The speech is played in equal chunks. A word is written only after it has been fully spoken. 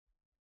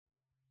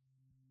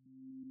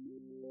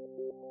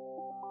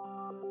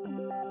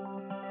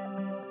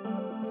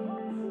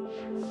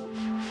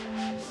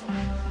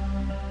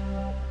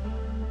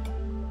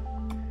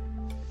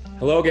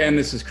Hello again,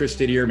 this is Chris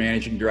Didier,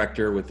 Managing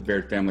Director with the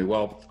Baird Family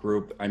Wealth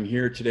Group. I'm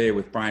here today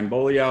with Brian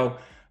Beaulieu.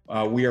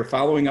 We are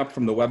following up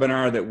from the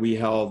webinar that we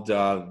held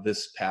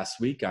this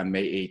past week on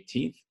May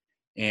 18th,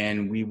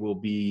 and we will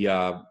be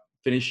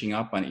finishing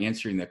up on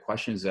answering the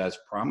questions as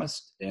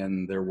promised.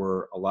 And there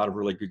were a lot of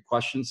really good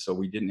questions, so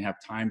we didn't have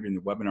time during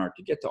the webinar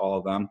to get to all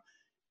of them.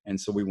 And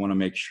so we want to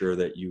make sure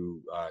that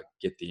you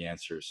get the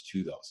answers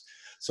to those.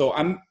 So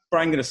I'm,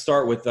 Brian, going to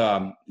start with,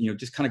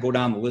 just kind of go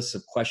down the list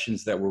of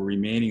questions that were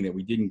remaining that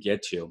we didn't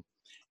get to.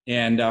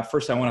 And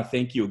first, I want to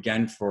thank you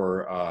again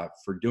for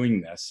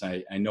doing this.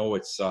 I know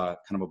it's kind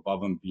of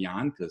above and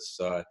beyond because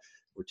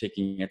we're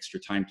taking extra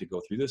time to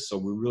go through this. So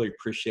we really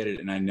appreciate it.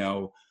 And I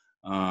know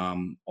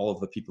all of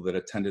the people that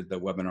attended the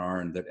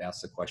webinar and that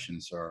asked the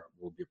questions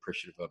will be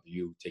appreciative of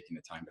you taking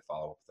the time to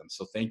follow up with them.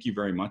 So thank you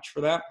very much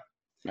for that.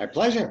 My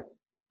pleasure.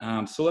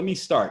 So let me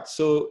start.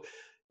 So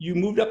you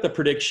moved up the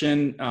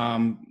prediction.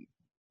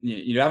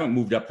 You haven't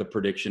moved up the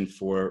prediction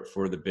for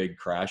the big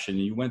crash, and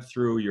you went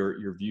through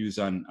your views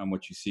on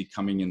what you see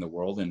coming in the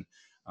world, and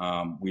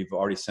we've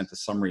already sent a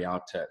summary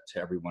out to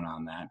everyone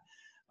on that.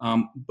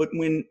 But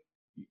when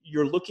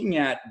you're looking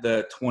at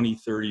the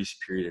 2030s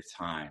period of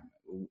time,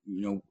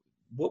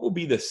 what will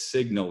be the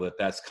signal that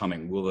that's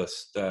coming? Will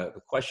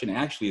the question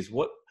actually is,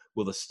 what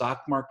will the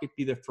stock market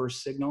be the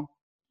first signal?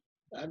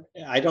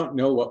 I don't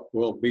know what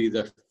will be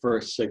the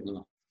first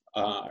signal.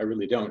 I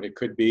really don't. It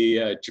could be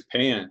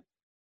Japan.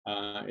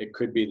 It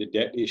could be the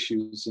debt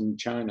issues in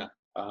China.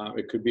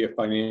 It could be a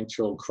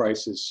financial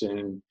crisis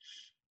in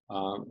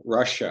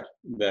Russia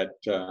that,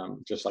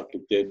 just like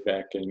it did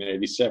back in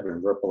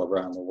 '87, ripple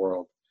around the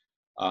world.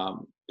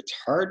 It's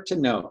hard to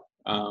know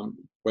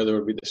whether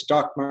it be the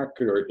stock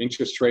market or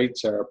interest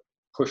rates are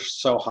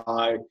pushed so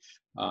high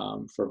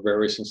for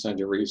various and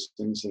sundry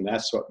reasons, and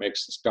that's what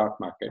makes the stock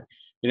market.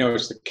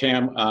 It's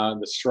the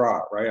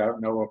straw, right? I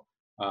don't know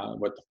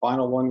what the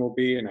final one will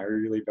be, and I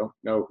really don't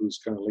know who's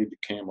going to lead the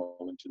camel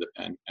into the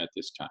pen at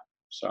this time.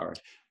 Sorry.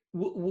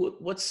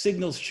 What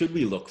signals should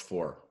we look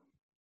for?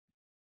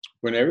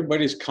 When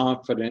everybody's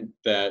confident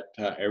that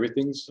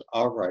everything's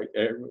all right.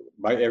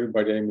 By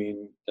everybody, I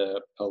mean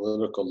the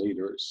political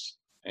leaders,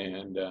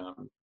 and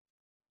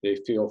they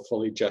feel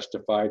fully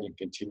justified in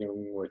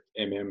continuing with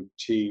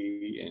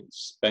MMT and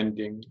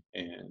spending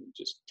and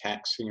just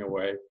taxing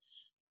away.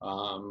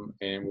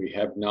 And we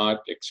have not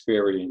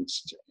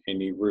experienced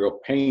any real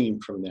pain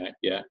from that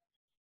yet.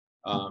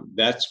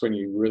 That's when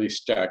you really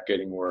start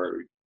getting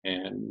worried.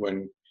 And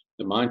when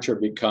the mantra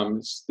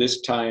becomes,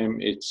 this time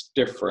it's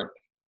different,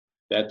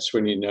 that's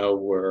when you know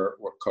we're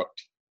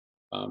cooked.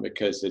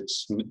 Because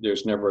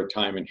there's never a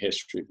time in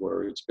history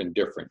where it's been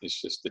different.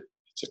 It's just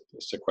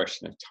it's a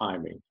question of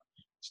timing.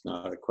 It's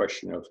not a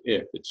question of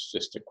if, it's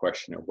just a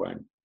question of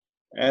when.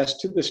 As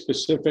to the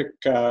specific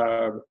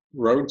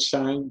road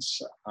signs,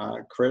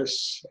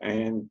 Chris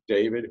and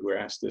David, who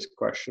asked this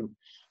question,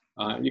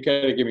 you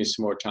got to give me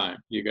some more time.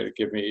 You got to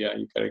give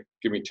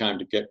me time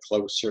to get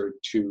closer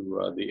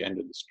to the end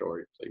of the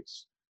story,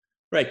 please.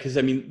 Right, because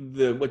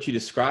what you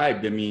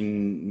described,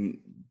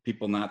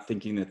 people not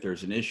thinking that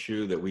there's an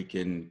issue, that we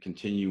can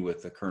continue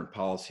with the current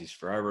policies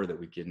forever, that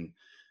we can,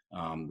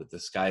 that the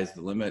sky is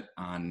the limit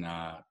on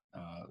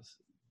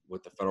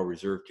what the Federal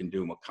Reserve can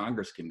do and what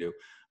Congress can do.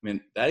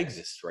 That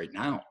exists right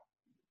now.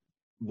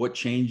 What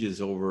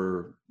changes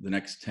over the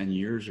next 10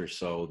 years or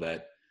so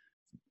that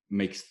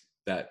makes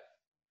that,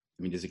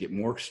 does it get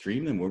more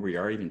extreme than where we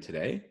are even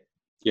today?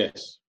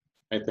 Yes,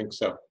 I think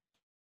so.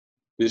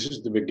 This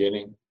is the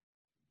beginning.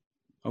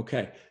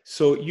 Okay.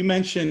 So you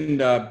mentioned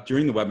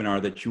during the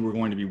webinar that you were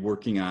going to be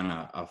working on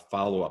a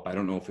follow-up. I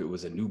don't know if it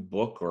was a new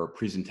book or a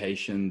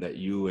presentation that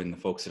you and the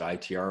folks at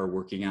ITR are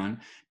working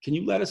on. Can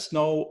you let us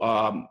know,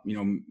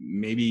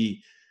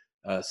 maybe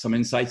some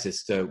insights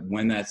as to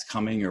when that's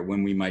coming or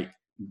when we might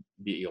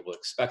be able to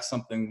expect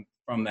something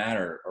from that,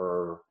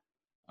 or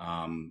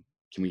can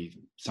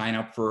we sign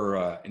up for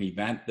an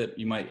event that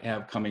you might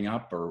have coming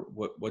up, or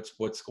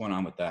what's going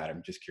on with that?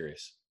 I'm just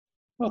curious.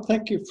 Well,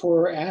 thank you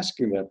for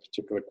asking that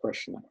particular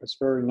question. That was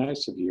very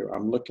nice of you.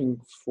 I'm looking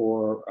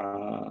for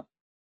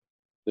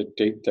the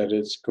date that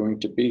it's going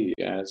to be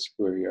as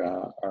we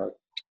are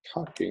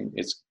talking.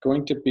 It's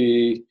going to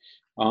be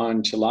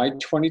on July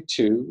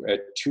 22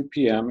 at 2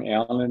 p.m.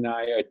 Alan and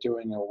I are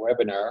doing a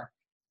webinar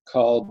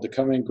called The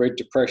Coming Great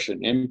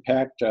Depression,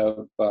 Impact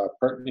of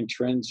Pertinent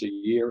Trends a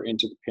Year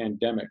into the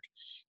Pandemic.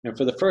 And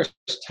for the first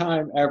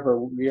time ever,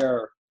 we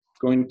are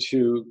going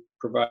to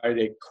provide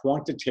a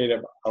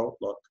quantitative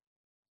outlook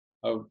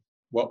of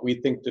what we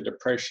think the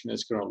depression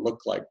is going to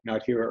look like,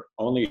 not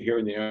only here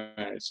in the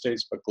United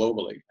States, but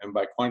globally. And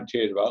by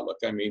quantitative outlook,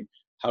 I mean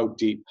how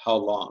deep, how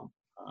long,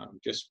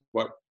 just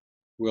what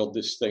will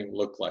this thing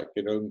look like.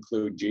 It'll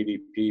include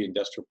GDP,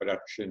 industrial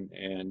production,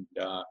 and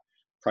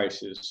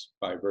prices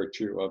by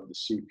virtue of the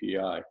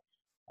CPI.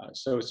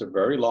 So it's a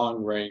very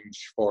long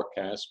range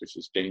forecast, which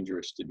is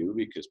dangerous to do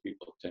because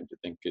people tend to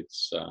think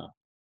it's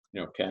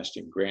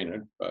casting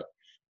granite, but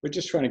we're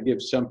just trying to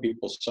give some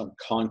people some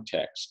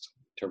context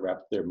to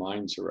wrap their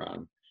minds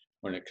around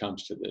when it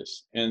comes to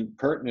this. And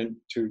pertinent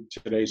to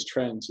today's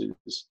trends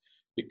is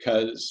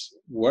because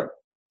what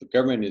the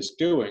government is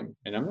doing,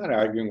 and I'm not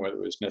arguing whether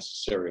it was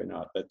necessary or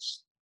not,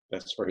 that's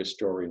for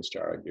historians to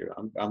argue.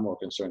 I'm more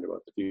concerned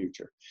about the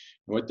future.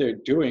 And what they're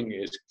doing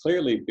is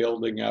clearly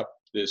building up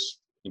this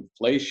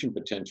inflation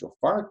potential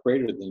far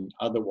greater than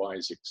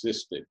otherwise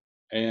existed.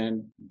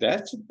 And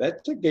that's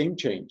a game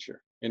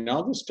changer. And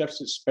all this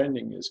deficit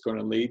spending is going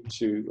to lead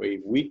to a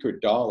weaker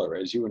dollar,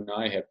 as you and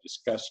I have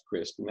discussed,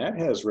 Chris. And that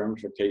has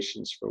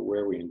ramifications for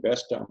where we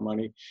invest our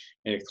money.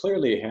 And it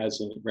clearly has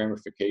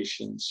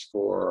ramifications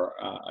for,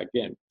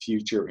 again,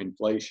 future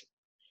inflation.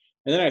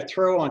 And then I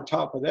throw on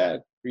top of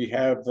that, we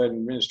have an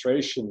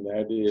administration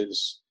that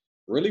is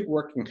really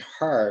working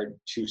hard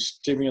to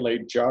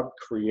stimulate job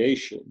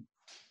creation,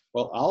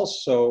 while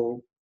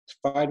also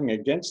fighting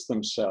against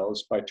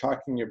themselves by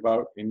talking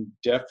about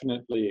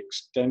indefinitely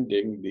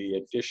extending the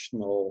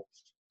additional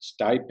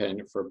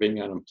stipend for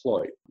being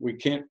unemployed. We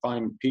can't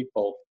find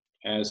people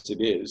as it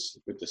is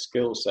with the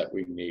skills that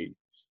we need,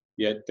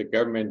 yet the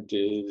government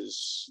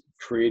is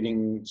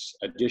creating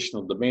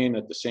additional demand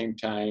at the same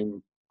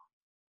time.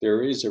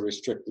 There is a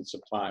restricted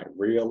supply,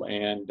 real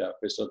and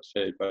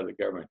facilitated by the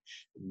government.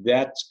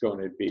 That's going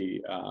to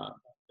be,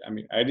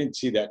 I didn't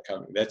see that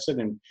coming. That's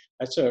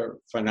a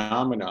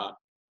phenomenon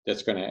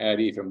that's going to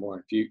add even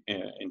more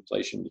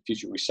inflation in the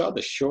future. We saw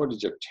the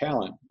shortage of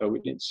talent, but we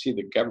didn't see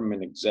the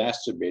government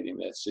exacerbating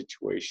that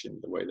situation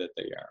the way that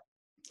they are.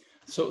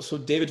 So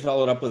David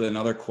followed up with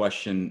another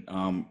question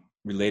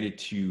related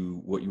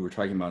to what you were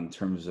talking about in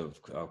terms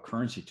of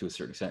currency to a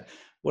certain extent.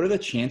 What are the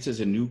chances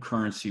a new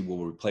currency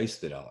will replace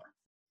the dollar?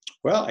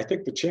 Well, I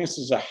think the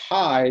chances are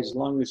high as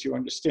long as you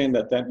understand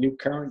that new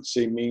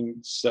currency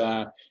means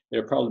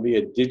there'll probably be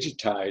a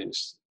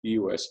digitized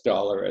US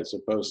dollar as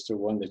opposed to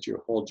one that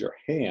you hold your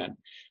hand.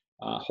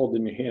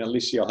 Holding your hand, at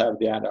least you'll have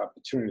that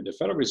opportunity. The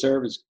Federal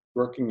Reserve is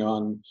working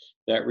on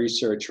that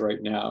research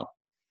right now.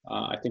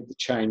 I think the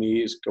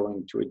Chinese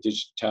going to a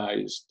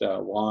digitized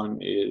yuan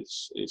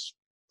is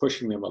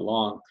pushing them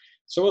along.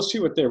 So we'll see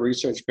what their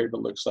research paper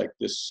looks like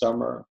this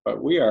summer,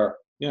 but we're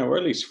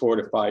at least 4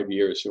 to 5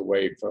 years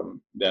away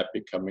from that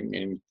becoming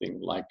anything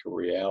like a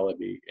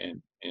reality,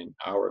 in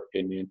our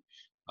opinion,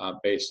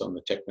 based on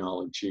the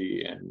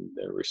technology and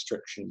the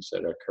restrictions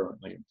that are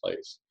currently in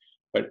place.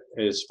 But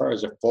as far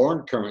as a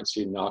foreign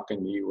currency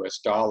knocking the US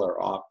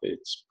dollar off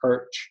its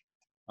perch,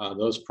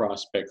 those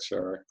prospects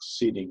are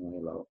exceedingly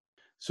low.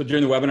 So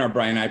during the webinar,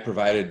 Brian and I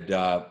provided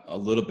a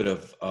little bit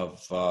of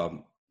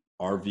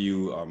our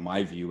view, or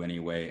my view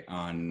anyway,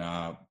 on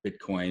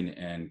Bitcoin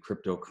and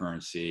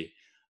cryptocurrency.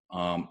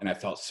 And I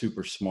felt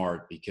super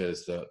smart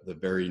because the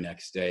very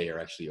next day, or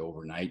actually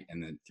overnight,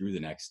 and then through the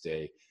next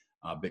day,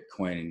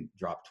 Bitcoin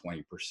dropped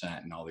 20%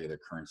 and all the other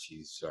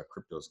currencies,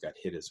 cryptos got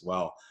hit as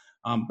well.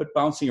 But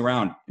bouncing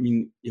around,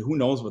 who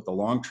knows what the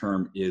long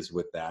term is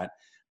with that?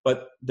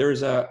 But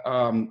there's a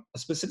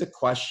specific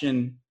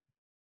question.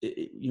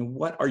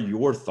 What are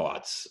your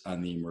thoughts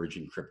on the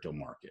emerging crypto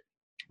market?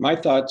 My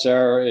thoughts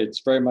are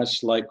it's very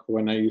much like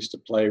when I used to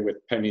play with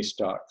penny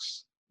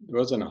stocks. There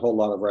wasn't a whole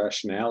lot of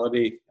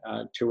rationality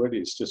to it.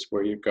 It's just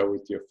where you go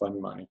with your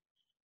fun money.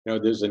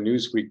 There's a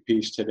Newsweek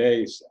piece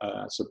today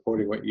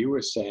supporting what you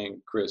were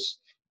saying, Chris.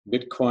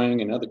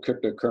 Bitcoin and other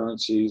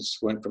cryptocurrencies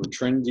went from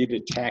trendy to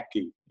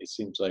tacky, it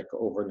seems like,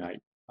 overnight.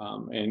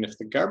 And if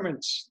the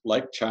governments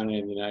like China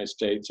and the United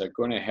States are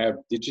going to have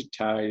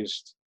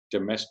digitized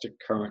domestic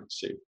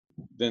currency,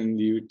 then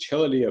the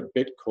utility of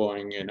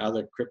Bitcoin and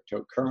other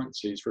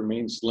cryptocurrencies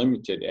remains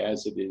limited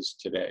as it is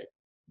today.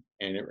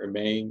 And it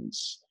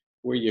remains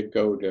where you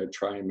go to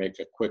try and make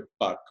a quick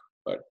buck.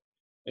 But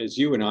as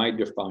you and I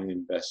define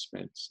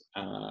investments,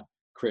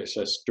 Chris,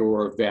 a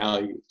store of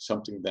value,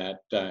 something that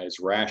is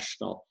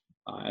rational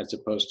as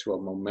opposed to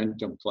a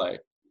momentum play.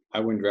 I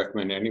wouldn't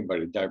recommend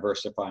anybody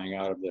diversifying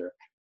out of their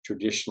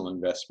traditional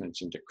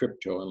investments into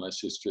crypto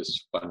unless it's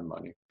just fun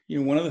money.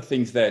 One of the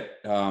things that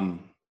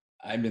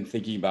I've been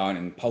thinking about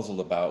and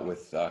puzzled about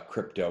with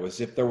crypto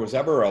is if there was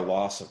ever a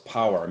loss of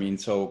power.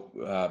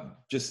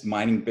 Just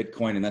mining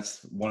Bitcoin, and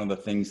that's one of the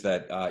things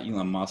that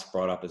Elon Musk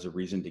brought up as a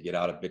reason to get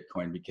out of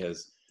Bitcoin,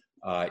 because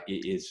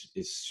it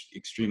is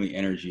extremely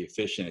energy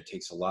efficient. It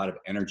takes a lot of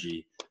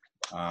energy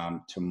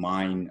to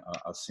mine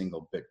a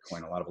single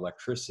Bitcoin, a lot of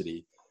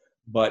electricity.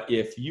 But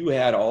if you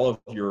had all of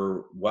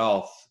your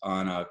wealth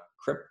on a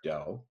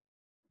crypto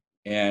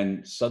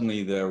and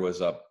suddenly there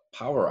was a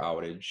power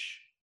outage,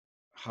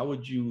 how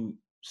would you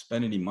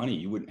spend any money?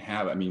 You wouldn't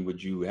have,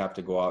 would you have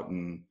to go out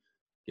and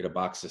get a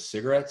box of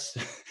cigarettes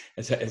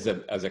as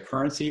a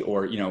currency?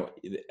 Or,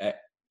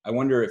 I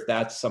wonder if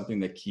that's something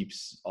that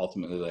keeps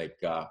ultimately like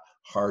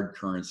hard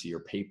currency or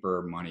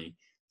paper money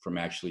from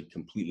actually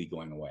completely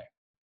going away.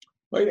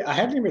 Well, I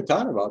hadn't even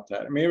thought about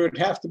that. It would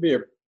have to be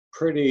it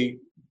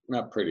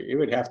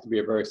would have to be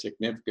a very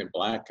significant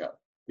blackout,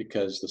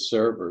 because the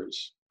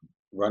servers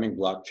running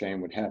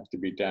blockchain would have to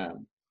be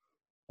down.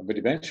 But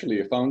eventually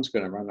your phone's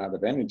going to run out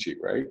of energy,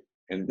 right?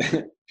 And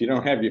if you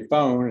don't have your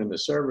phone and the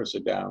servers are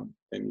down,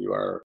 then you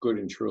are good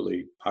and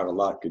truly out of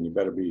luck, and you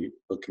better be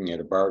looking at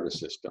a barter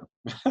system,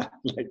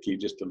 like you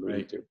just alluded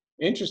Right. to.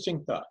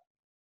 Interesting thought.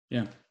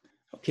 Yeah.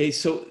 Okay.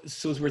 So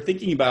as we're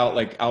thinking about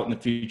like out in the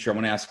future, I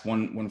want to ask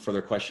one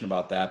further question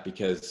about that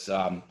because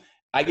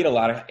I get a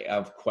lot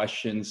of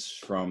questions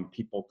from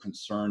people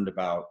concerned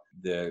about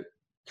the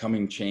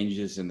coming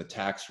changes in the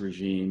tax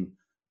regime,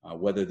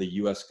 whether the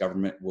U.S.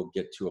 government will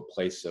get to a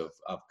place of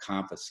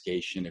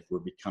confiscation if we're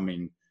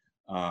becoming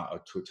a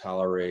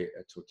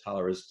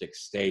totalitarianistic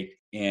state.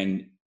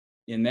 And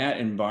in that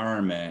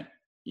environment,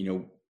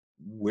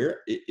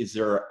 where is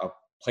there a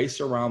place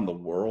around the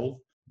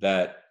world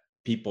that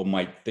people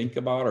might think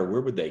about, or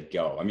where would they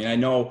go? I mean, I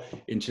know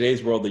in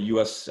today's world, the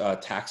U.S.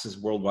 Taxes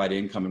worldwide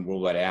income and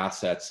worldwide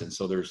assets, and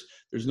so there's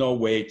no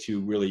way to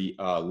really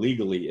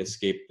legally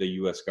escape the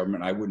U.S.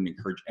 government. I wouldn't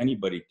encourage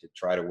anybody to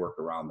try to work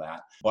around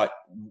that. But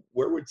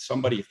where would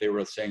somebody, if they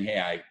were saying, "Hey,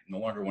 I no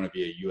longer want to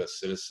be a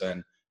U.S.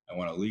 citizen, I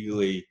want to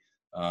legally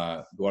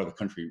go out of the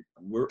country,"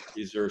 where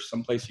is there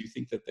someplace you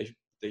think that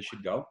they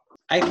should go?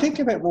 I think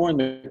of it more in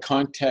the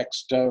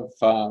context of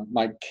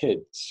my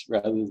kids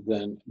rather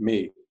than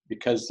me,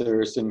 because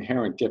there's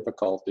inherent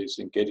difficulties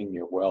in getting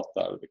your wealth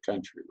out of the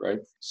country, right?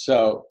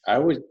 So I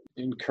would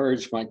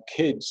encourage my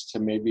kids to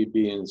maybe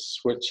be in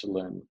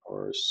Switzerland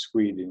or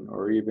Sweden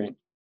or even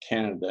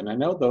Canada. And I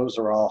know those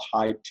are all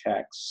high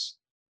tax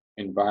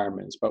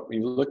environments, but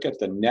when you look at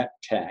the net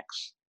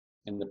tax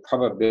and the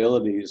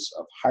probabilities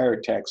of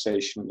higher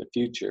taxation in the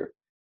future,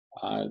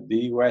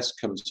 the US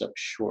comes up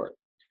short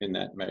in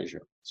that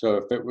measure. So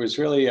if it was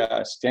really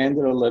a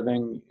standard of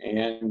living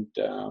and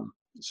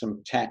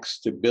some tax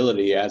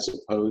stability as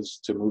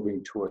opposed to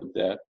moving toward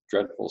that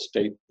dreadful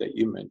state that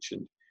you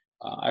mentioned,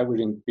 I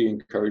would be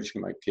encouraging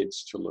my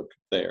kids to look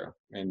there,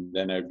 and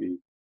then I'd be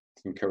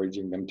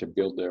encouraging them to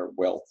build their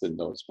wealth in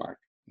those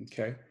markets.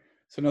 Okay.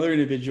 So another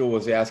individual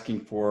was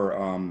asking for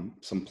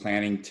some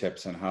planning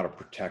tips on how to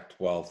protect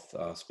wealth,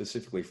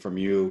 specifically from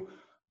you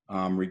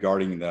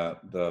regarding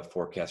the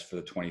forecast for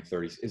the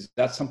 2030s. Is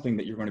that something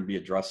that you're going to be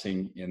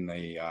addressing in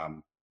the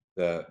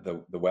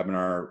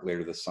webinar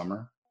later this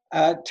summer?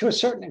 To a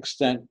certain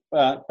extent,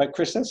 but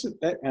Chris,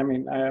 I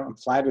mean, I am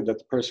flattered that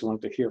the person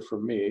wanted to hear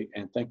from me,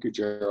 and thank you,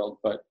 Gerald.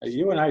 But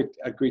you and I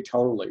agree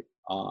totally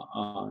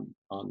on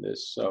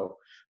this, so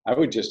I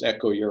would just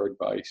echo your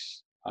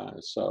advice.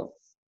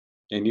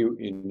 And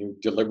you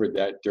delivered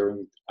that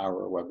during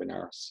our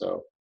webinar,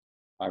 so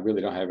I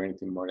really don't have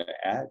anything more to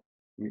add.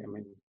 I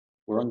mean,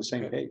 we're on the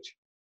same page.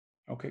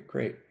 Okay,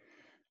 great.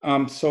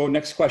 So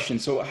next question.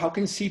 So how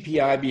can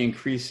CPI be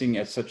increasing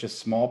at such a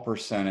small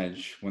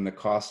percentage when the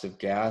cost of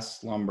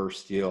gas, lumber,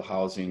 steel,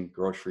 housing,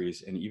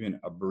 groceries, and even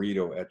a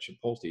burrito at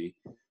Chipotle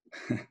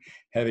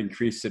have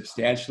increased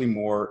substantially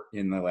more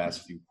in the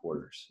last few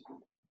quarters?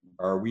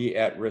 Are we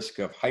at risk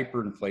of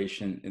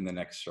hyperinflation in the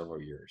next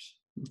several years?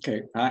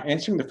 Okay,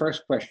 answering the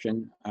first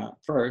question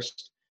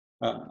first,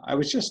 I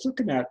was just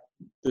looking at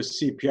the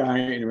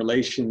CPI in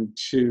relation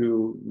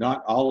to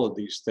not all of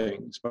these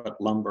things, but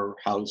lumber,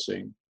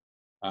 housing,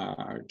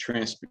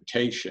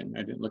 transportation.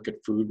 I didn't look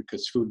at food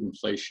because food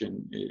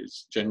inflation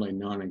is generally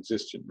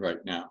non-existent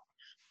right now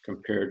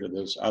compared to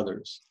those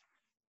others.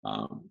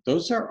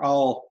 Those are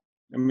all,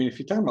 I mean, if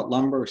you're talking about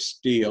lumber,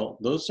 steel,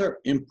 those are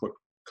input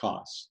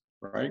costs,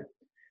 right?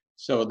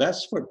 So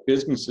that's what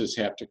businesses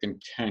have to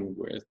contend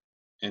with.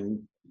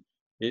 And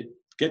it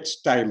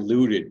gets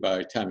diluted by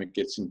the time it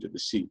gets into the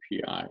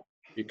CPI,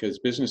 because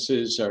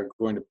businesses are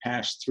going to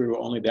pass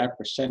through only that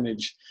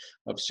percentage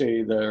of,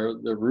 say,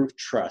 the roof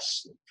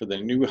truss for the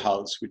new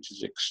house, which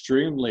is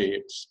extremely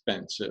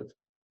expensive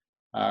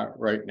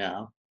right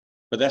now.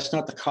 But that's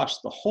not the cost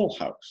of the whole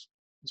house.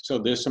 So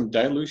there's some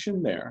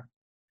dilution there.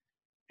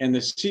 And the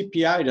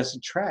CPI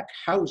doesn't track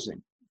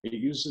housing. It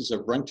uses a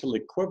rental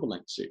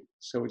equivalency.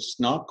 So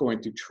it's not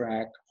going to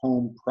track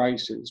home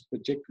prices,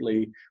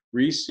 particularly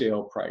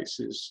resale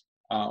prices,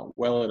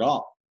 well at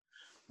all.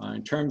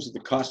 In terms of the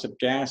cost of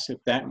gas, if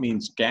that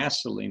means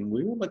gasoline,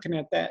 we were looking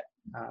at that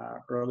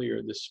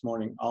earlier this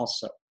morning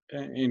also.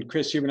 And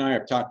Chris, you and I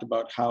have talked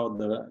about how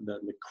the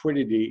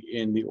liquidity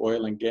in the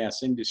oil and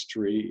gas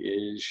industry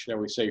is, shall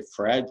we say,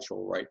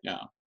 fragile right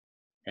now.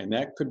 And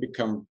that could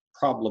become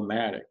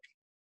problematic.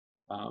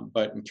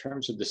 But in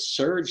terms of the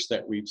surge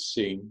that we've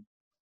seen,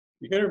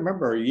 you got to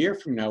remember, a year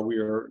from now, we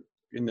are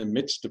in the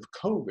midst of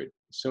COVID.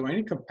 So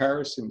any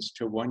comparisons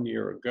to 1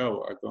 year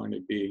ago are going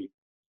to be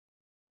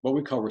what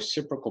we call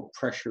reciprocal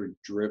pressure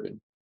driven.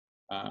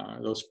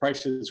 Those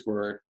prices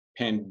were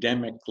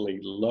pandemically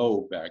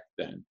low back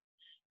then.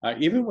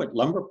 Even with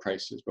lumber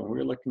prices, when we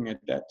were looking at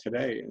that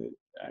today,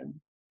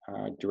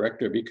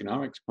 Director of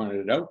Economics pointed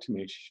it out to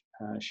me.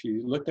 She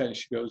looked at it and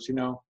she goes,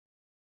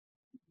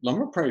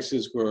 lumber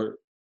prices were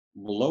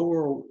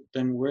lower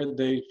than where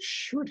they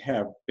should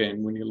have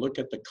been when you look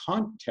at the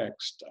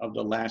context of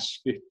the last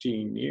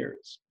 15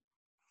 years.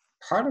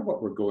 Part of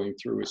what we're going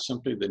through is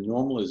simply the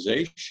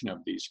normalization of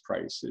these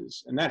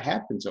prices, and that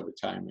happens over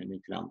time in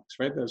economics,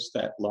 right? There's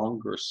that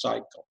longer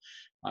cycle.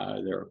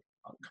 There are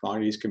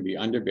commodities can be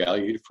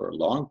undervalued for a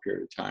long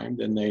period of time,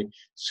 then they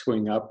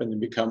swing up and they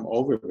become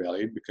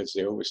overvalued because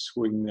they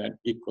overswing that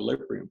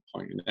equilibrium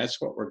point. And that's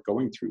what we're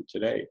going through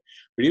today.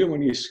 But even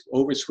when you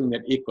overswing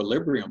that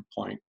equilibrium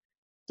point,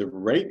 the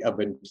rate of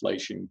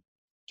inflation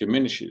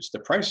diminishes. The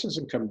price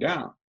doesn't come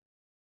down.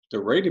 The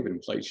rate of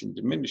inflation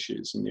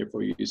diminishes, and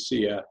therefore you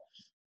see a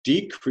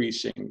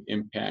decreasing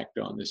impact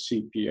on the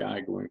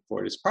CPI going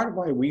forward. It's part of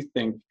why we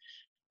think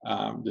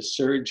the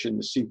surge in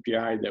the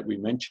CPI that we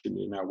mentioned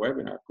in our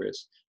webinar,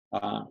 Chris,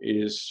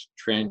 is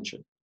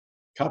transient,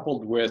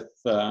 coupled with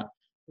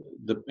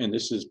and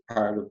this is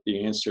part of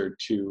the answer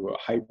to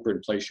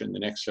hyperinflation in the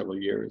next several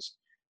years.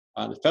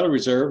 The Federal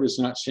Reserve is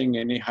not seeing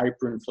any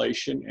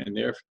hyperinflation, and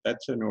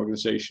that's an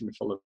organization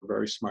full of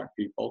very smart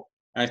people.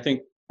 And I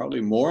think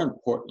probably more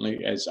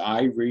importantly, as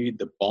I read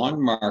the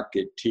bond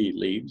market tea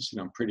leaves,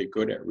 and I'm pretty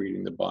good at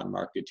reading the bond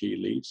market tea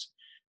leaves,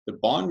 the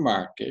bond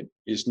market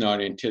is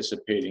not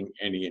anticipating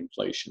any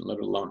inflation, let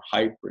alone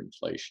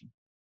hyperinflation.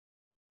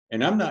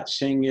 And I'm not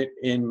seeing it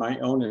in my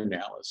own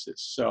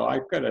analysis. So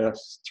I've got a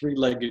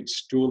three-legged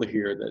stool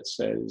here that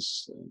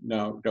says,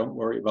 no, don't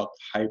worry about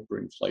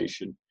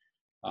hyperinflation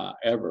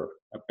ever,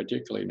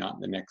 particularly not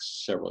in the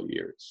next several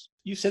years.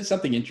 You said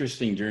something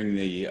interesting during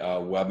the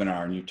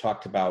webinar, and you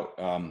talked about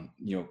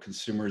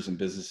consumers and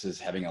businesses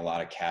having a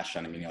lot of cash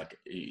on them,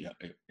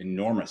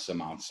 enormous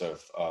amounts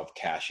of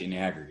cash in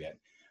aggregate,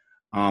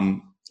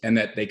 and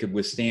that they could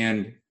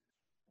withstand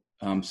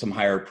some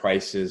higher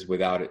prices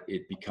without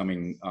it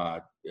becoming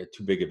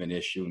too big of an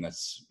issue. And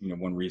that's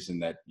one reason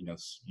that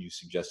you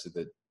suggested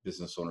that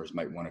business owners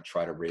might want to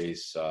try to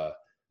raise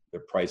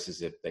their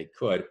prices if they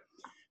could.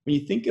 When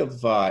you think of,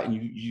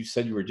 you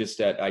said you were just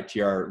at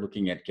ITR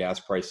looking at gas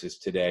prices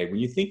today. When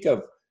you think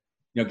of,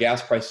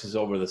 gas prices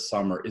over the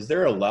summer, is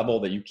there a level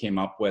that you came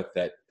up with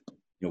that,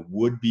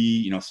 would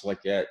be, so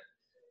like at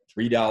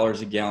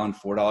 $3 a gallon,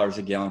 $4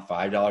 a gallon,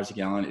 $5 a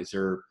gallon? Is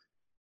there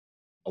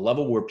a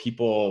level where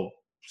people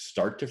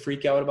start to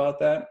freak out about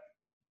that?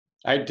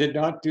 I did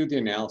not do the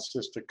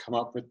analysis to come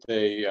up with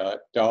a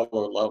dollar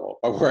level.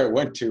 But where I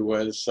went to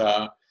was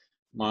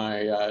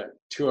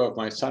two of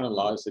my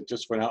son-in-laws that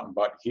just went out and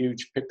bought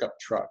huge pickup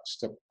trucks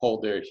to pull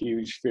their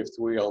huge fifth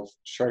wheel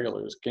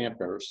trailers,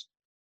 campers.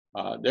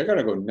 They're going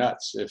to go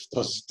nuts if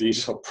those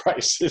diesel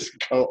prices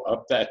go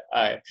up that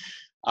high.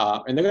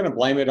 And they're going to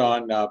blame it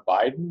on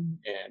Biden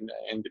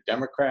and the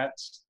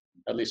Democrats,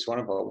 at least one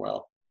of them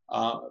will.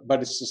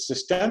 But it's a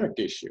systemic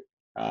issue.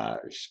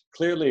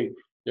 Clearly,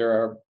 there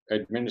are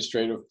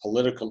administrative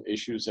political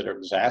issues that are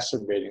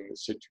exacerbating the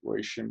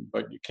situation,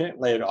 but you can't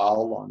lay it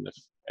all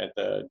at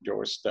the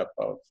doorstep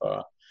of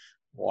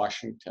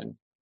Washington.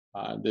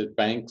 The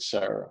banks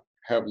are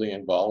heavily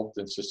involved,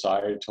 and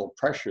societal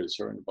pressures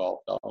are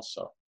involved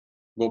also.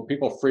 Will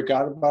people freak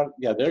out about it?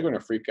 Yeah, they're going to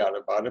freak out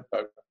about it,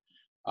 but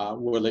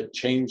will it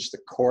change the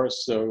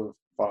course of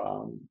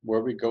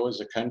where we go as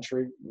a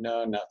country?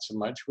 No, not so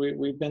much.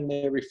 We've been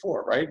there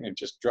before, right? And it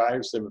just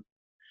drives them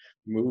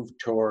move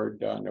toward,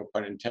 no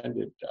pun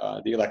intended,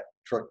 the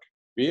electric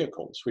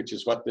vehicles, which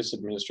is what this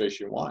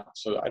administration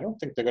wants. So I don't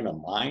think they're going to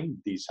mind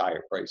these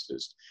higher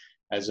prices,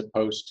 as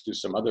opposed to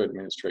some other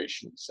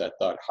administrations that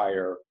thought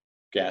higher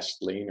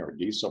gasoline or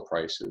diesel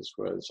prices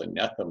was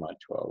anathema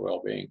to our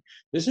well-being.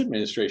 This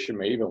administration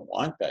may even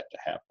want that to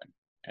happen,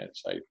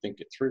 as I think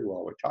it through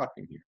while we're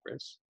talking here,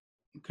 Chris.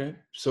 Okay.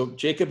 So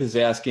Jacob is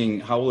asking,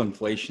 how will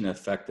inflation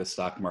affect the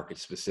stock market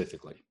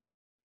specifically?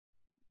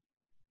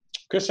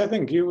 Chris, I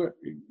think you're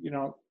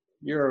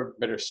a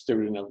better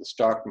student of the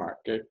stock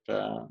market.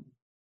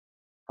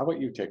 How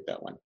about you take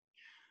that one?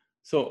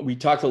 So we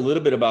talked a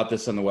little bit about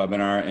this on the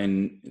webinar,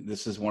 and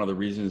this is one of the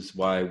reasons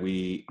why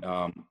we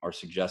are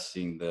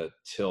suggesting the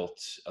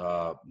tilt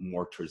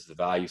more towards the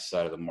value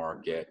side of the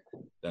market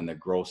than the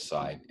growth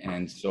side.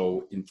 And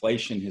so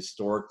inflation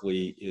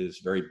historically is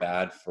very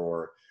bad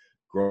for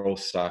growth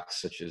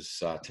stocks such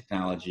as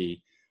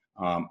technology.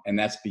 And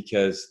that's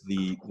because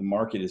the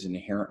market is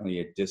inherently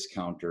a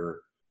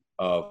discounter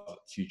of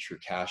future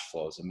cash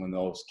flows. And when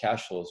those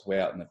cash flows way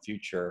out in the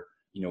future,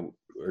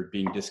 are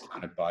being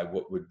discounted by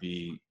what would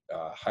be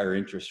higher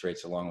interest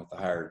rates along with the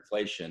higher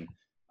inflation,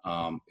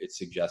 it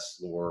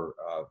suggests lower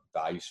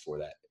values for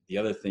that. The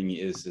other thing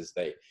is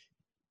that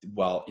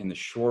while in the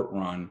short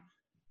run,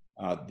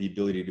 the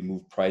ability to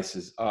move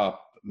prices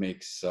up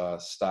makes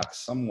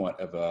stocks somewhat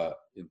of a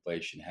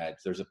inflation hedge,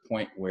 there's a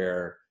point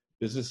where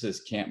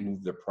businesses can't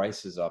move their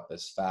prices up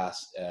as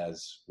fast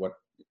as what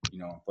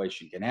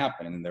inflation can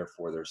happen, and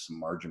therefore there's some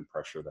margin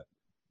pressure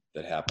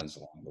that happens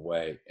along the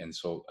way. And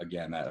so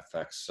again, that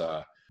affects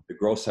the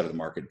growth side of the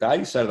market.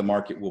 Value side of the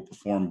market will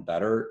perform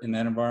better in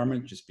that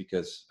environment just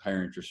because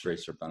higher interest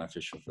rates are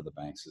beneficial for the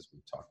banks, as we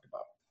talked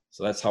about.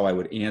 So that's how I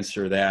would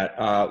answer that.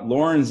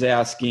 Lauren's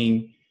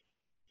asking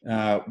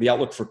the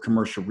outlook for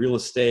commercial real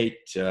estate.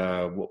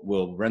 What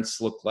will rents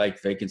look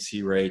like,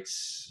 vacancy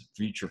rates,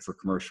 future for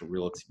commercial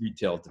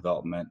retail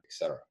development, et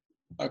cetera?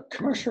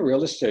 Commercial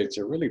real estate is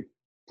a really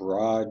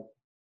broad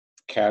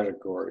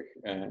category.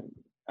 And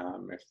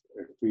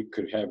if we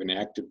could have an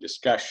active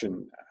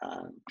discussion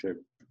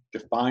to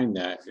define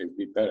that, it'd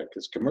be better,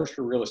 because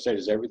commercial real estate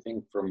is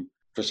everything from,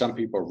 for some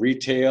people,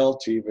 retail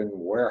to even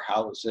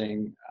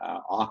warehousing,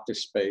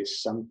 office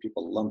space. Some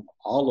people lump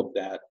all of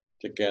that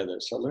together.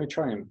 So let me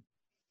try and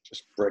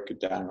just break it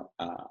down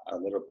a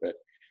little bit.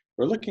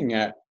 We're looking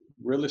at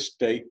real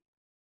estate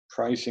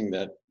pricing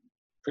that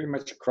pretty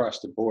much across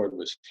the board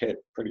was hit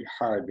pretty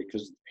hard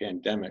because of the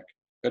pandemic.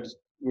 But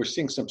we're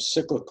seeing some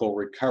cyclical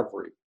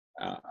recovery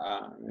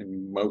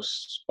in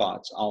most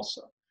spots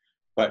also.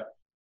 But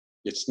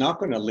it's not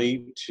going to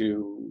lead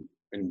to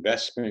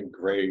investment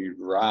grade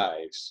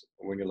rise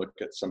when you look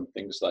at some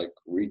things like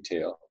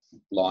retail,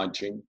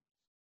 lodging.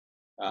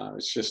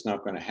 It's just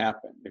not going to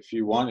happen. If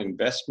you want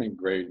investment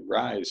grade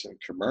rise in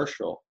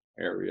commercial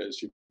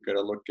areas, you've got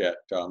to look at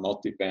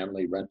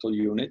multifamily rental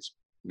units.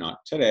 Not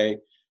today.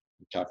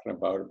 I'm talking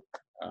about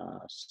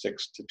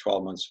 6 to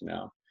 12 months from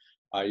now.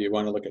 You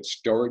want to look at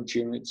storage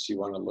units. You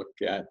want to look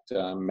at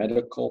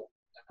medical.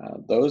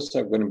 Those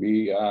are going to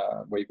be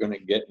where you're going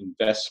to get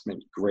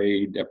investment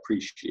grade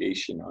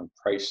appreciation on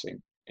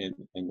pricing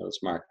in those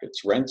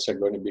markets. Rents are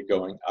going to be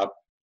going up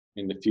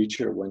in the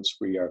future once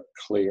we are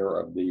clear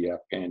of the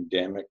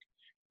pandemic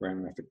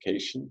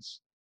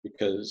ramifications,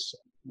 because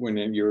when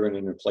you're in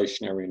an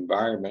inflationary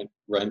environment,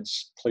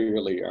 rents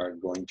clearly are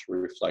going to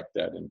reflect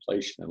that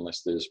inflation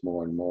unless there's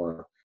more and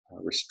more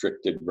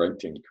restricted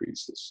rent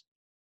increases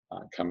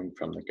coming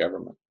from the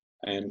government.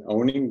 And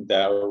owning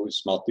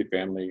those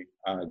multifamily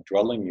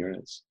dwelling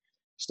units,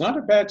 it's not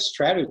a bad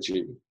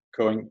strategy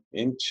going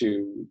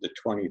into the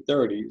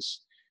 2030s.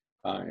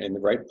 In the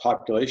right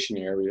population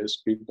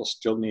areas, people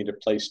still need a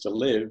place to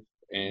live.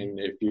 And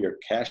if you're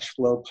cash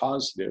flow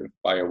positive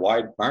by a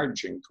wide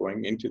margin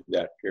going into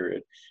that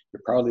period,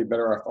 you're probably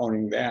better off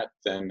owning that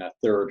than a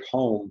third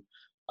home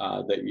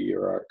that you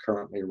are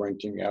currently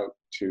renting out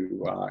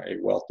to a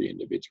wealthy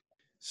individual.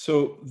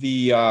 So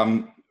the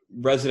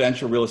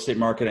residential real estate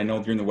market, I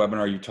know during the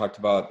webinar you talked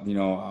about,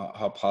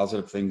 how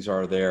positive things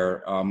are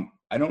there.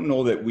 I don't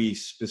know that we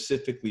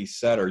specifically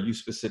said, or you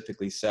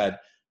specifically said,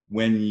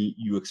 when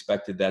you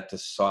expected that to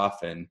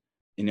soften.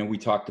 And then we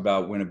talked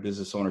about when a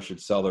business owner should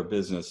sell their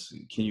business.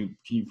 Can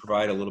you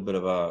provide a little bit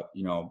of a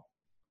little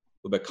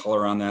bit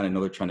color on that? I know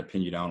they're trying to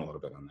pin you down a little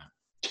bit on that.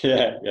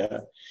 Yeah.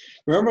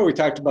 Remember we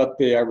talked about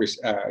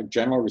the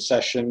general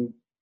recession,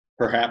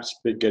 perhaps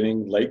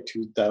beginning late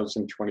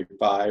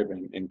 2025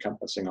 and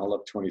encompassing all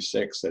of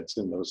 26. That's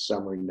in those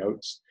summary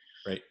notes.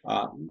 Right.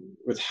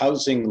 With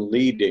housing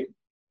leading,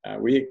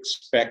 we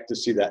expect to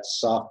see that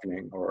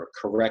softening or a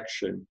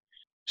correction,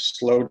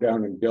 slow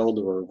down and build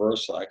a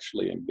reversal,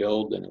 actually, and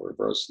build in a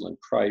reversal in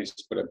price,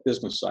 but a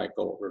business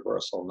cycle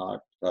reversal,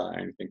 not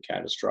anything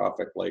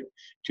catastrophic like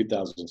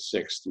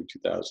 2006 through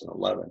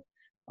 2011.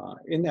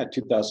 In that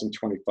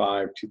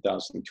 2025,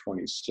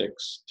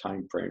 2026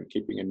 timeframe,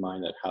 keeping in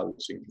mind that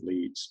housing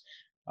leads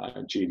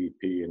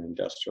GDP and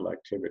industrial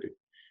activity,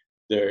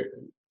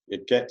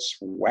 it gets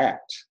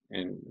whacked,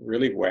 and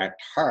really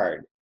whacked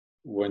hard,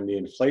 when the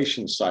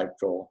inflation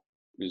cycle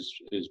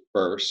is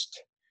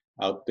burst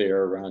out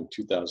there around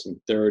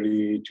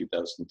 2030,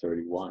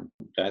 2031.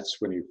 That's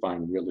when you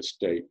find real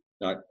estate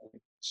not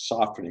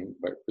softening,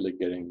 but really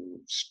getting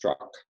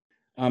struck.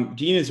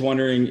 Dean is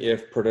wondering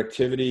if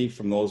productivity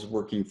from those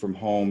working from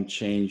home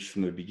changed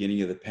from the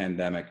beginning of the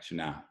pandemic to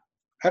now.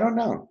 I don't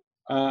know.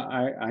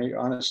 I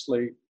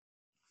honestly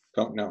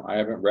don't know. I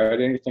haven't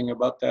read anything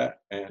about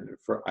that, and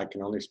I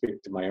can only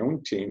speak to my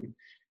own team.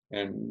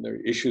 And the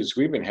issues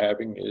we've been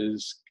having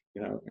is,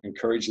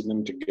 encouraging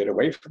them to get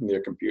away from their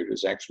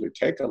computers, actually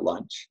take a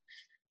lunch.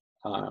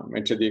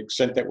 And to the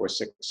extent that we're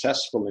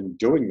successful in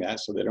doing that,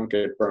 so they don't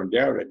get burned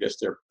out, I guess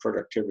their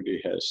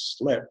productivity has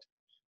slipped.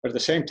 But at the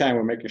same time,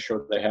 we're making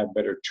sure they have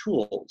better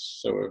tools.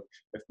 So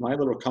if my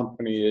little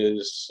company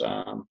is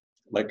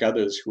like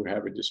others who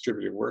have a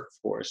distributed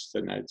workforce,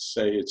 then I'd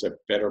say it's a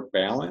better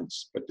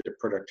balance, but their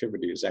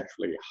productivity is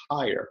actually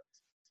higher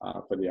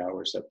for the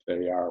hours that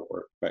they are at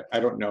work. But I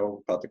don't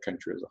know about the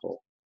country as a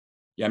whole.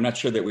 Yeah, I'm not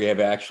sure that we have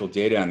actual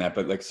data on that,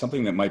 but like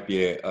something that might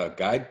be a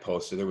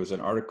guidepost. So there was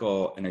an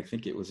article, and I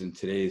think it was in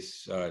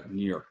today's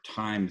New York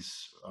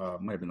Times,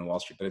 might have been the Wall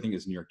Street, but I think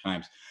it's New York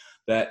Times,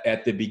 that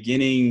at the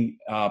beginning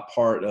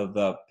part of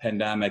the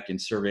pandemic and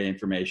survey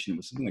information, it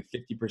was something like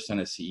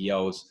 50% of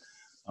CEOs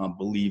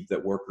believed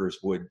that workers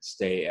would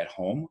stay at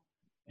home.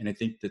 And I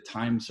think the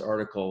Times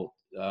article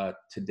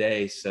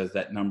today says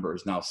that number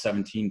is now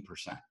 17%.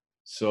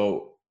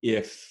 So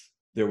if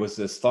there was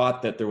this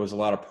thought that there was a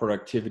lot of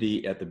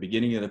productivity at the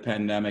beginning of the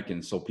pandemic,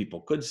 and so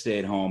people could stay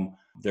at home,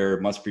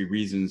 there must be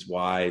reasons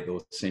why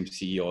those same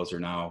CEOs are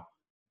now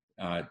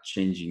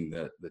changing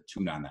the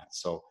tune on that.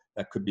 So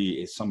that could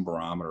be some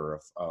barometer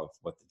of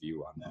what the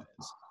view on that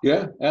is.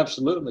 Yeah,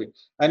 absolutely.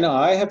 I know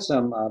I have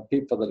some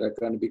people that are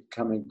going to be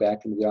coming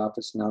back into the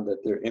office now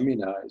that they're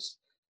immunized,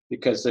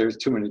 because there's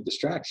too many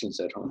distractions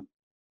at home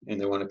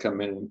and they want to come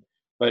in.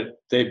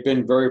 But they've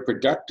been very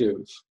productive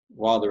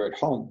while they're at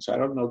home. So I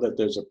don't know that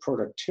there's a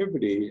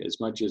productivity as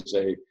much as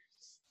a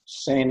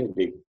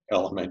sanity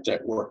element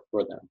at work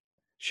for them.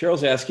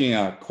 Cheryl's asking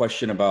a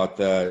question about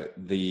what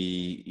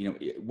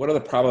are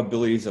the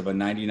probabilities of a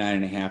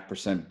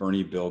 99.5%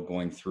 Bernie bill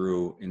going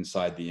through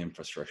inside the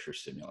infrastructure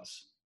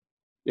stimulus?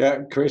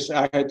 Yeah, Chris,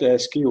 I had to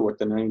ask you what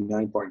the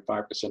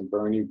 99.5%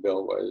 Bernie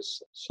bill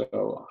was.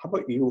 So how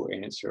about you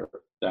answer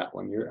that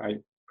one?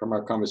 From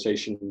our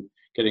conversation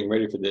getting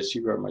ready for this,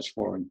 you are much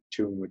more in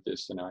tune with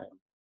this than I am.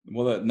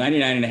 Well, the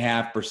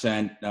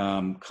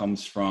 99.5%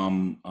 comes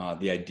from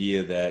the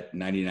idea that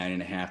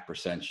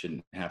 99.5%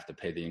 shouldn't have to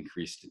pay the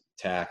increased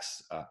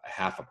tax.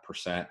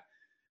 0.5%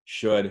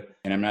 should.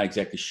 And I'm not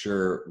exactly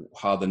sure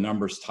how the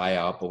numbers tie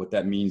out, but what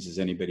that means is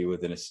anybody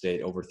with an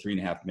estate over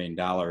 $3.5 million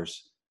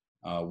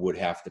would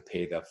have to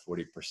pay the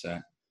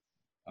 40%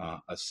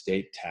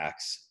 estate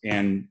tax.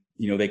 And,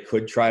 they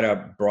could try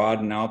to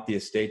broaden out the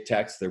estate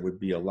tax. There would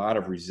be a lot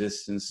of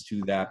resistance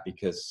to that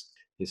because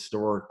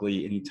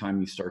historically, anytime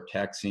you start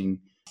taxing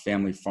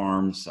family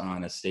farms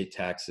on estate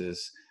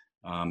taxes,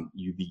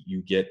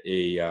 you get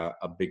a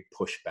big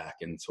pushback.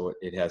 And so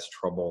it has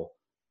trouble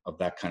of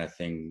that kind of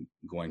thing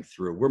going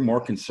through. We're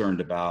more concerned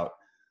about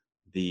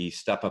the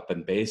step up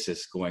in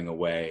basis going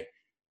away,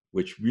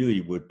 which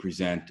really would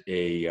present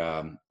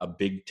a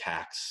big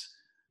tax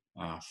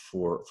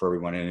for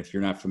everyone. And if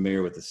you're not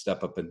familiar with the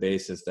step up in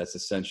basis, that's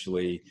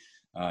essentially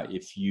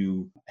if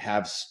you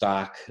have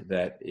stock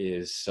that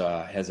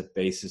has a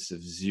basis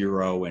of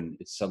 0 and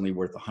it's suddenly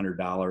worth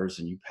 $100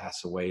 and you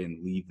pass away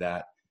and leave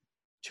that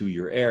to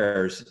your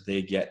heirs,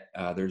 they get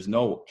there's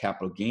no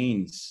capital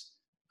gains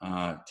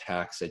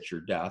tax at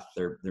your death.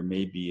 There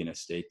may be an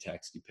estate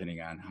tax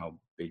depending on how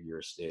big your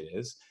estate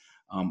is,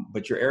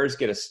 but your heirs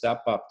get a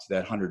step up to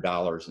that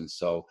 $100, and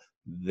so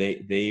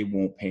they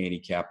won't pay any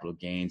capital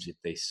gains if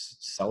they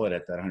sell it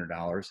at that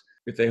 $100.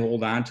 If they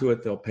hold on to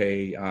it, they'll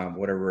pay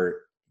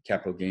whatever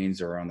capital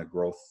gains are on the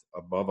growth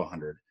above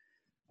 100.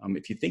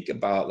 If you think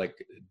about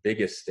like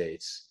big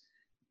estates,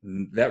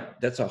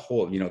 that's a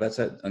whole, that's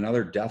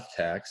another death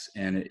tax,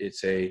 and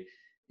it's a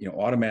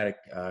automatic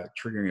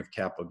triggering of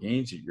capital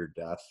gains at your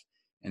death.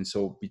 And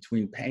so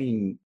between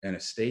paying an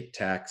estate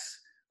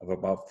tax of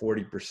about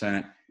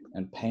 40%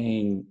 and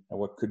paying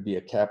what could be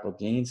a capital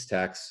gains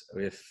tax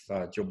if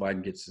Joe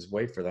Biden gets his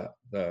way for the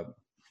 $1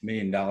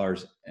 million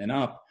and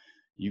up,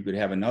 you could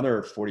have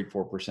another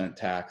 44%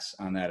 tax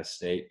on that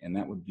estate, and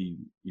that would be,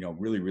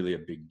 really, really a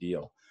big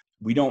deal.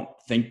 We don't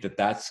think that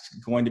that's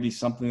going to be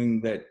something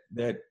that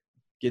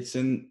gets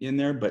in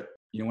there, but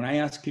when I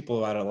ask people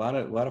about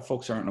it, a lot of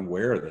folks aren't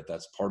aware that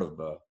that's part of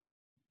the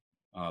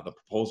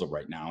proposal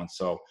right now, and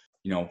so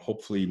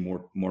hopefully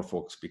more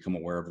folks become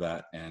aware of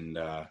that, and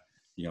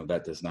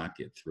that does not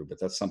get through. But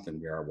that's something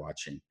we are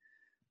watching.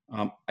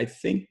 I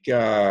think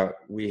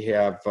we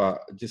have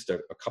just a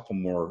couple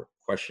more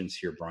questions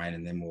here, Brian,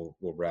 and then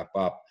we'll wrap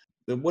up.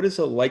 What is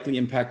the likely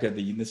impact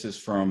this is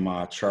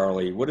from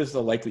Charlie, what is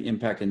the likely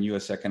impact on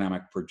U.S.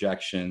 economic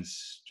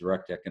projections,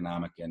 direct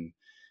economic and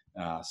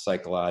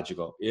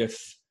psychological,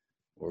 if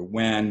or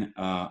when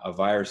a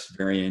virus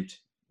variant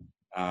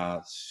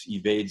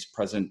evades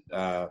present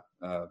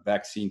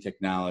vaccine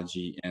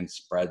technology and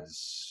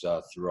spreads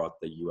throughout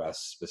the U.S.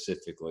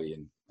 specifically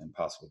and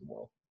possibly the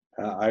world?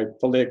 I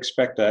fully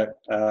expect that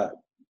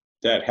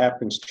that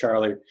happens,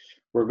 Charlie.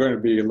 We're going to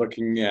be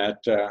looking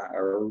at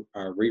a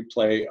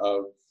replay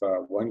of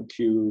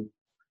 1Q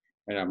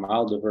and a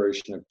milder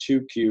version of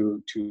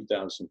 2Q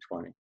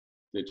 2020.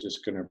 They're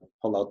just going to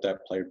pull out that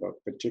playbook,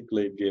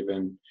 particularly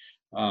given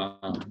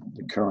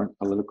the current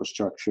political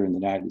structure in the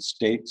United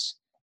States.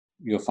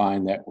 You'll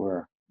find that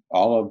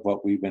all of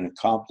what we've been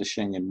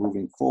accomplishing and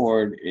moving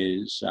forward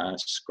is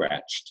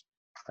scratched,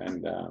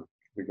 and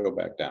we go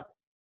back down.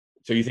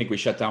 So you think we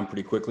shut down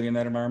pretty quickly in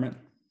that environment?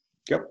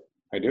 Yep,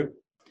 I do.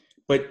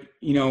 But,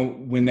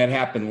 when that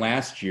happened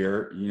last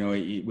year,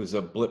 it was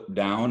a blip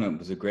down. It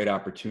was a great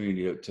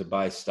opportunity to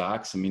buy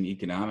stocks. I mean,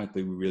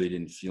 economically, we really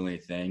didn't feel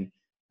anything.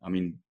 I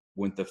mean,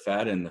 wouldn't the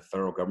Fed and the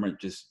federal government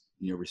just,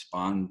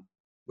 respond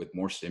with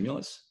more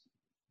stimulus?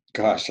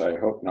 Gosh, I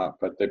hope not,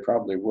 but they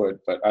probably would.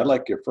 But I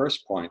like your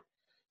first point.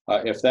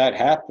 If that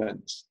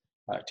happens,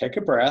 take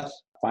a breath,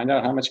 find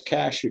out how much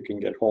cash you can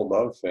get hold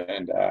of.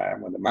 And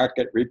when the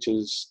market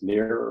reaches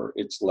near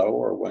its low,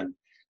 or when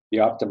the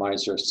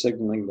optimizer is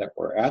signaling that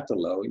we're at the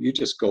low, you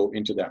just go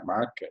into that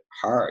market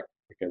hard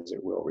because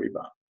it will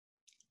rebound.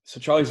 So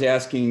Charlie's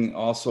asking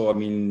also,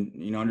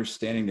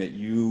 understanding that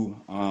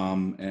you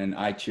and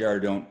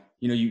ITR don't,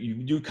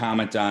 you do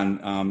comment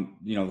on,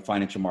 the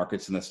financial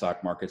markets and the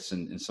stock markets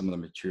and some of the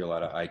material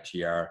out of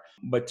ITR,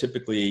 but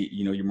typically,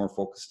 you're more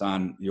focused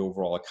on the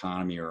overall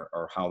economy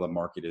or how the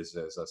market is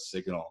as a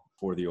signal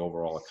for the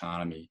overall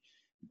economy.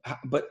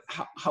 But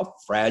how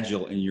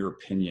fragile, in your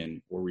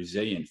opinion, or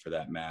resilient for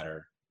that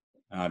matter,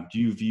 do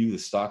you view the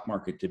stock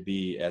market to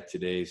be at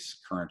today's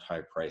current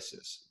high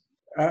prices?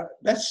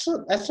 That's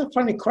a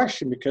funny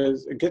question,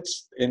 because it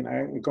gets, and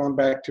I'm going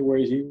back to where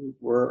you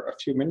were a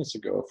few minutes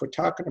ago. If we're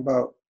talking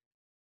about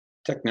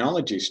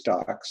technology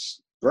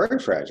stocks, very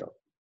fragile.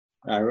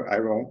 I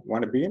don't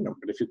want to be in them.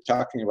 But if you're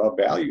talking about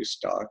value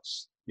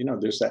stocks,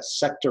 there's that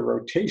sector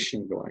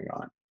rotation going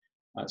on.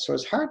 So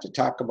it's hard to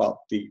talk about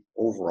the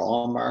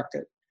overall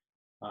market.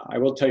 I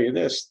will tell you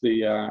this,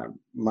 the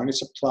money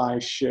supply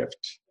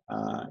shift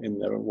in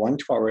the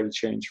 112 rate of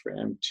change for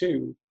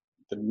M2,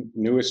 the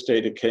newest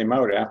data came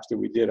out after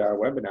we did our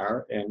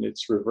webinar, and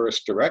it's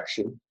reverse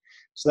direction.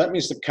 So that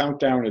means the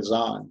countdown is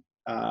on.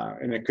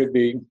 And it could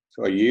be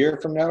a year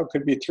from now, it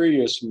could be 3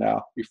 years from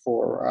now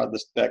before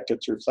that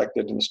gets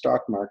reflected in the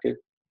stock market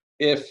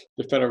if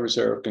the Federal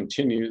Reserve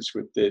continues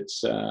with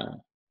its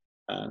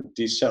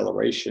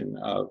deceleration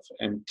of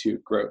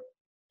M2 growth.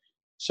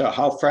 So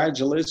how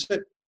fragile is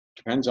it?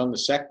 Depends on the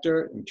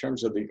sector. In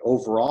terms of the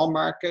overall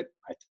market,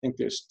 I think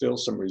there's still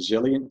some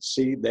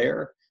resiliency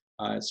there,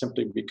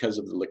 simply because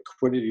of the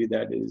liquidity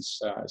that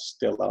is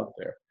still out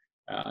there.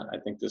 I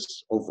think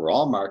this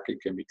overall market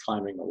can be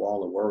climbing a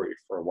wall of worry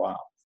for a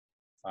while.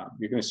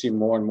 You're going to see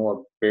more and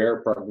more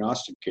bear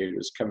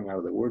prognosticators coming out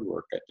of the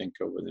woodwork, I think,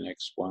 over the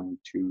next 1,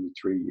 2,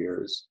 3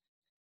 years.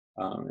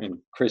 And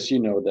Chris, you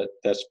know that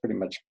that's pretty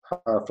much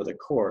par for the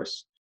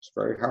course. It's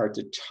very hard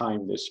to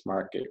time this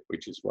market,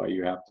 which is why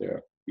you have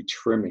to be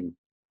trimming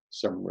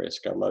some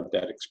risk. I love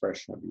that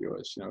expression of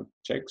yours.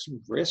 Take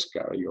some risk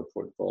out of your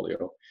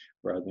portfolio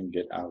rather than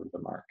get out of the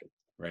market.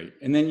 Right.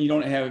 And then you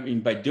don't have,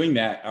 by doing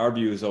that, our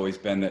view has always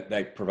been that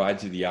that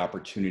provides you the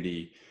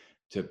opportunity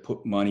to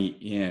put money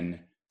in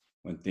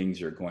when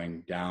things are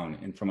going down.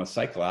 And from a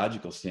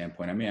psychological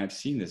standpoint, I've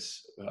seen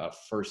this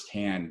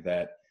firsthand,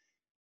 that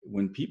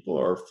when people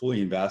are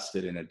fully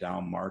invested in a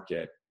down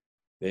market,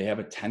 they have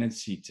a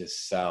tendency to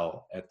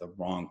sell at the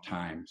wrong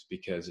times,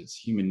 because it's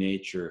human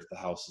nature, if the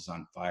house is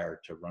on fire,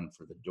 to run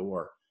for the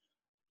door.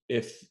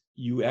 If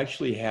you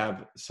actually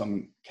have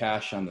some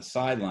cash on the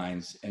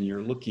sidelines and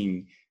you're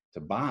looking to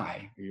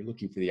buy, or you're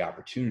looking for the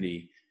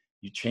opportunity,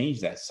 you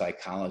change that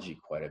psychology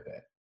quite a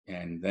bit.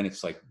 And then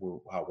it's like, we're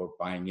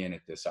buying in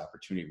at this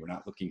opportunity. We're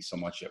not looking so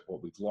much at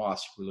what we've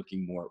lost. We're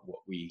looking more at what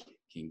we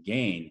can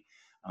gain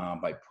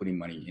by putting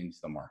money into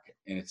the market.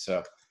 And it's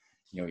a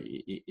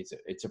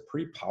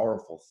pretty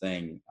powerful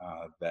thing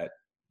that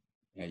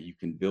you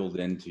can build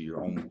into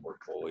your own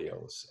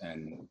portfolios,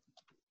 and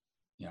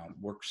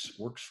works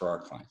for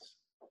our clients.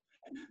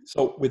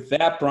 So with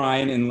that,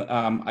 Brian, and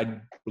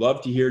I'd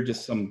love to hear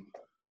just if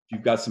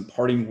you've got some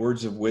parting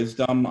words of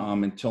wisdom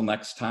until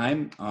next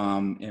time,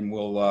 and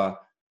we'll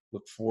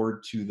look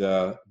forward to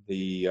the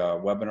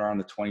webinar on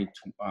the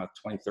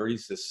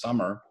 2030s this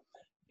summer.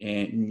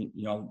 And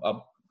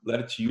I'll let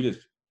it to you to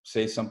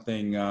say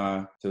something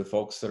to the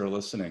folks that are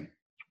listening.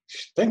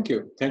 Thank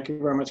you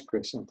very much,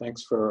 Chris, and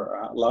thanks for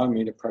allowing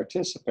me to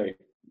participate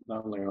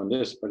not only on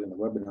this but in the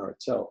webinar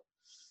itself.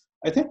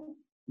 I think,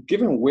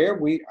 given where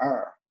we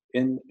are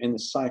in the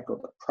cycle,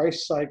 the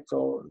price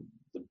cycle,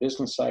 the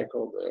business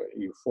cycle, the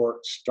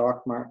euphoric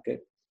stock market,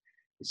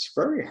 it's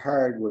very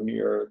hard when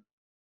you're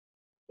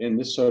in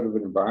this sort of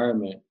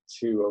environment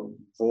to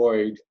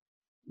avoid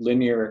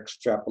linear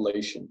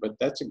extrapolation, but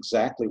that's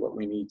exactly what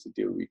we need to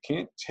do. We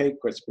can't take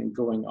what's been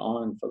going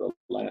on for the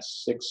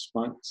last 6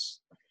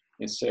 months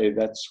and say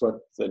that's what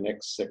the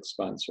next 6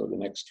 months or the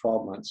next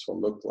 12 months will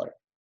look like.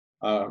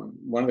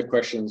 One of the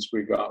questions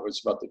we got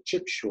was about the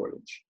chip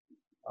shortage.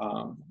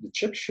 The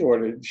chip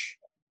shortage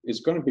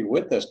is going to be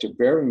with us to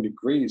varying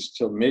degrees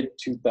till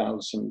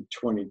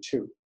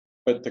mid-2022.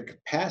 But the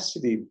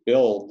capacity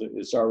build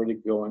is already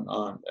going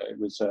on. It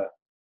was a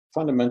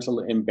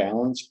fundamental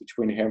imbalance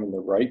between having the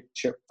right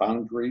chip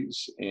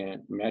foundries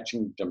and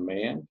matching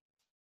demand.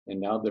 And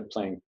now they're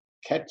playing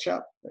catch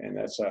up, and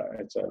it's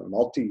a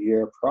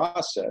multi-year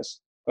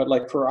process. But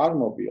like for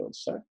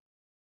automobiles,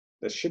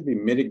 that should be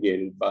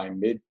mitigated by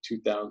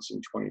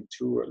mid-2022,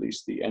 or at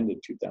least the end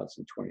of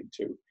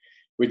 2022,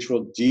 which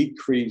will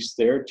decrease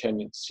their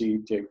tendency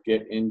to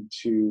get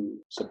into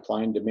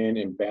supply and demand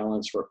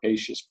imbalance,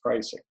 rapacious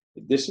pricing.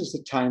 This is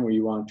the time where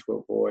you want to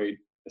avoid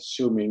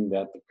assuming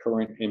that the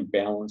current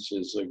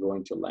imbalances are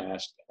going to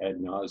last ad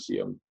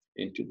nauseum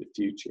into the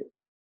future.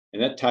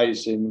 And that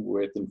ties in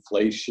with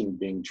inflation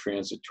being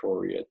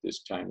transitory at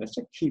this time. That's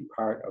a key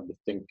part of the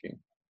thinking,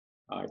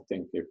 I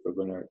think, if we're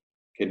going to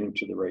get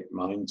into the right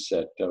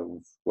mindset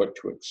of what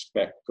to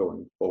expect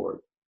going forward.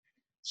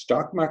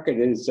 Stock market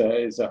is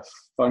a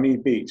funny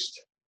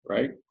beast,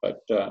 right?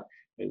 But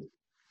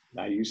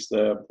I use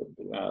the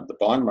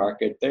bond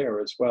market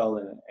there as well,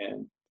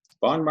 and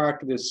bond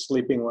market is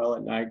sleeping well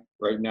at night.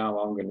 Right now,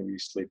 I'm going to be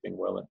sleeping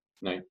well at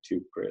night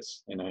too,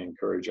 Chris, and I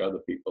encourage other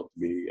people to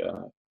be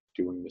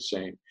doing the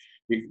same.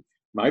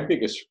 My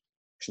biggest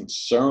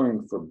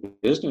concern for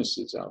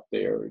businesses out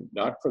there,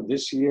 not for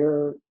this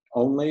year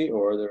only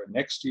or the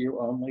next year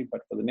only,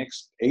 but for the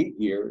next 8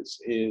 years,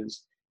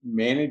 is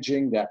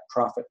managing that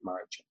profit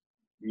margin.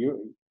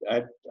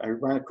 I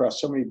run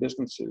across so many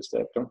businesses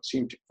that don't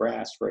seem to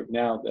grasp right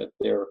now that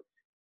their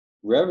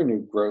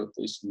revenue growth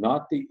is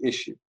not the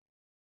issue.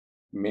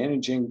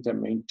 Managing to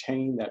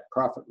maintain that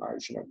profit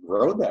margin or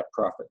grow that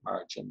profit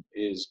margin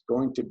is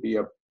going to be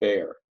a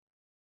bear.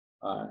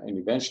 And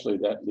eventually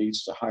that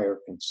leads to higher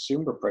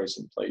consumer price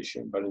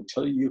inflation. But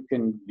until you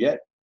can get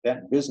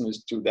that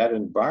business to that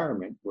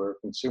environment where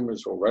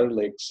consumers will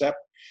readily accept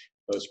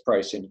those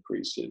price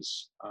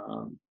increases,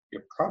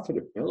 your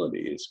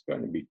profitability is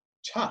going to be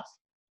tough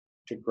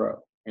to grow.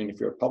 And if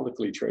you're a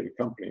publicly traded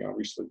company,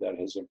 obviously that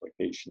has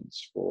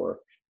implications for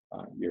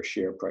your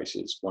share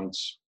prices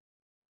once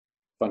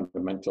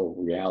fundamental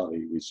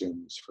reality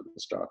resumes for the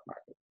stock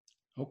market.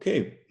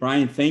 Okay,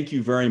 Brian, thank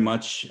you very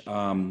much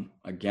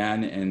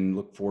again, and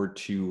look forward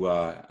to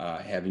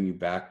having you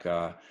back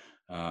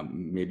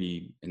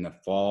maybe in the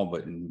fall.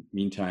 But in the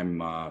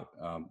meantime,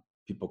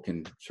 people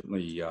can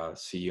certainly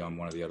see you on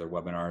one of the other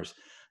webinars.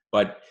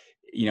 But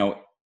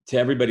to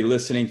everybody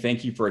listening,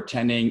 thank you for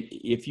attending.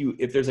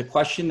 If there's a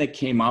question that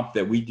came up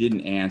that we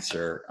didn't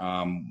answer,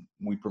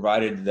 we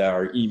provided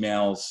our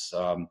emails.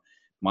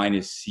 Mine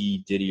is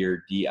cdidier,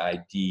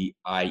 DIDIER,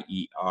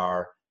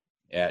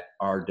 at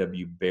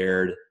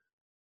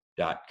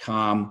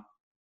rwbaird.com.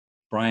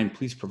 Brian,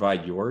 please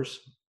provide yours.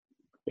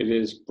 It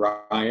is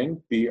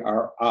Brian,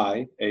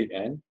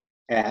 BRIAN,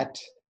 at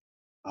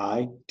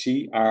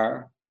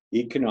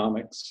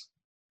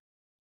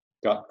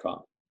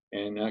itreconomics.com.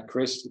 And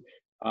Chris,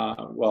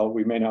 well,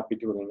 we may not be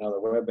doing another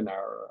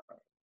webinar,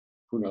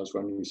 who knows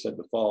when you said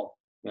the fall,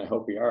 and I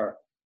hope we are.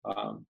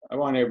 I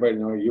want everybody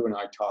to know you and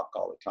I talk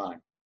all the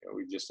time.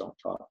 We just don't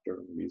talk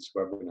during these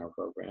webinar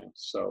programs.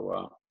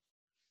 So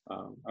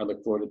I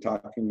look forward to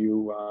talking to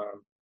you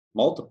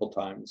multiple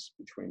times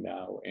between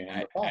now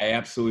and the fall. I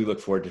absolutely look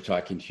forward to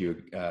talking to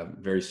you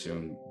very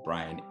soon,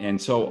 Brian. And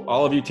so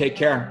all of you take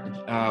care.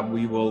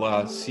 We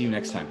will see you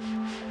next time.